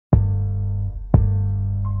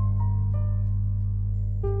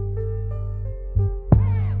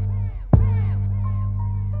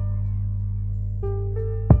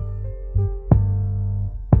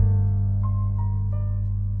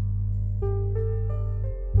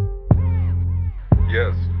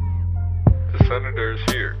Yes, the senator is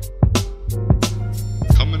here.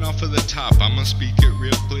 Coming off of the top, I'ma speak it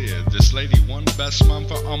real clear. This lady won Best Mom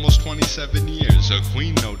for almost 27 years, a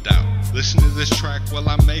queen no doubt. Listen to this track while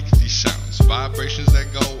I make these sounds. Vibrations that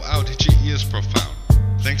go out, hit your ears profound.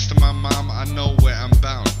 Thanks to my mom, I know where I'm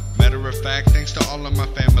bound. Matter of fact, thanks to all of my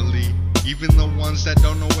family, even the ones that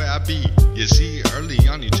don't know where I be. You see, early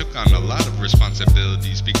on you took on a lot of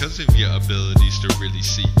responsibilities because of your abilities to really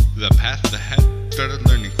see the path ahead. Started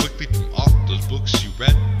learning quickly from all those books you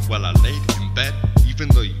read while I laid in bed, even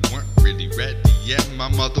though you weren't really ready yet. My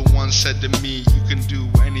mother once said to me, you can do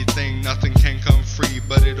anything, nothing can come free,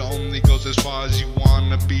 but it only goes as far as you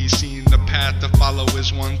wanna be. Seeing the path to follow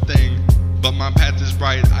is one thing, but my path is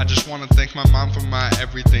bright. I just wanna thank my mom for my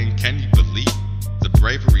everything. Can you believe the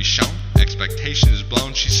bravery shown? Expectations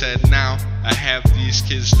blown. She said, now I have these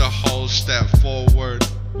kids to hold. Step forward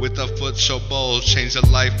with a foot so bold, changed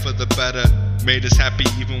her life for the better, made us happy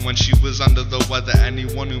even when she was under the weather.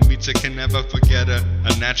 Anyone who meets her can never forget her.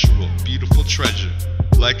 A natural, beautiful treasure.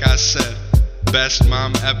 Like I said, best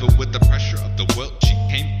mom ever. With the pressure of the world, she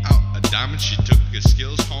came out a diamond. She took her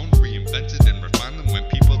skills home, reinvented and refined them. When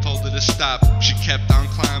people told her to stop, she kept on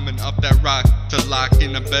climbing up that rock to lock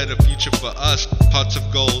in a better future for us. Hearts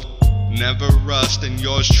of gold, never rust, and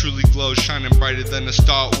yours truly glows, shining brighter than a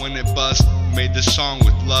star when it busts. Made this song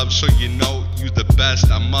with love, so you know you the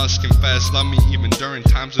best. I must confess, love me even during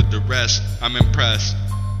times of duress. I'm impressed,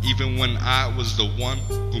 even when I was the one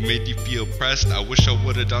who made you feel pressed. I wish I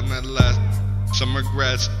would've done that less. Some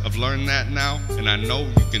regrets, I've learned that now, and I know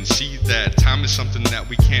you can see that time is something that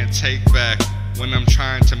we can't take back. When I'm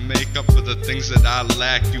trying to make up for the things that I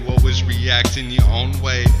lack, you always react in your own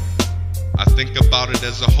way. I think about it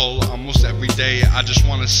as a whole almost every day. I just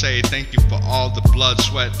want to say thank you for all the blood,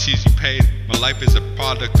 sweat, tears you paid. My life is a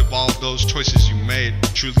product of all those choices you made.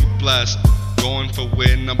 Truly blessed, going for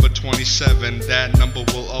win number 27. That number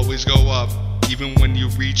will always go up, even when you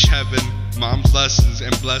reach heaven. Mom's lessons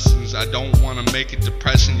and blessings, I don't want to make it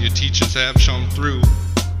depressing. Your teachers have shown through.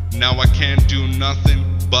 Now I can't do nothing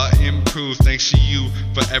but improve. Thanks to you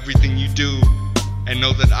for everything you do, and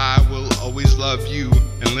know that I will always love you.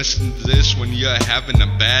 And listen to this when you're having a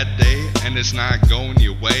bad day and it's not going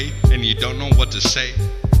your way and you don't know what to say,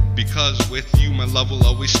 because with you my love will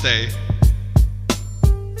always stay.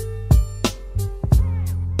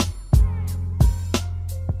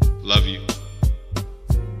 Love you.